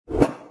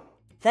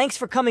Thanks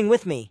for coming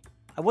with me.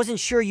 I wasn't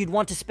sure you'd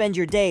want to spend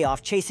your day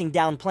off chasing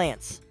down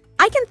plants.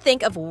 I can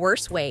think of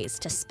worse ways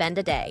to spend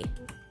a day.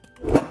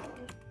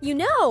 You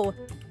know,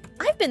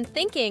 I've been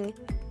thinking,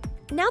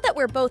 now that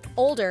we're both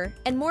older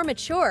and more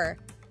mature,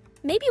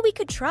 maybe we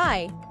could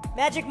try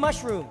magic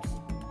mushrooms.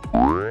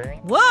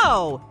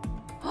 Whoa!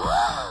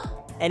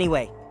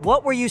 Anyway,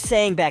 what were you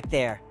saying back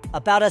there?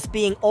 About us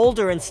being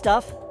older and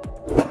stuff?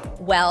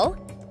 Well,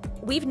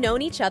 we've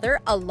known each other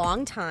a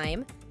long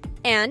time,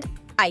 and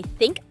I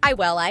think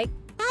Achoo!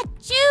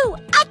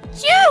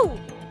 Achoo!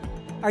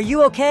 Are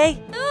you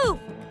okay? Ooh,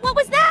 what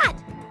was that?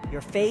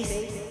 Your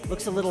face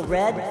looks a little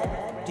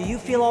red. Do you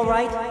feel all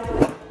right?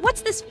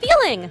 What's this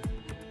feeling?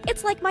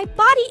 It's like my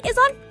body is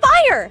on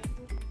fire!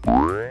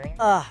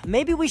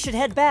 Maybe we should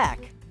head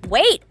back.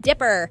 Wait,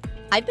 Dipper.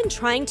 I've been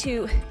trying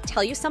to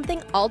tell you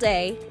something all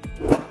day.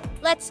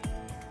 Let's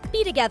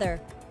be together.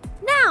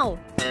 Now!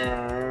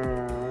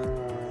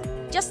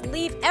 Just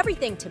leave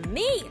everything to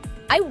me.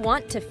 I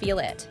want to feel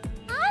it.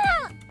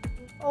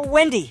 Oh,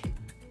 Wendy!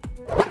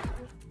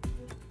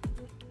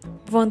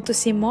 Want to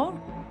see more?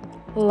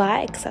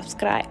 Like,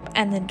 subscribe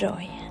and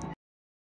enjoy.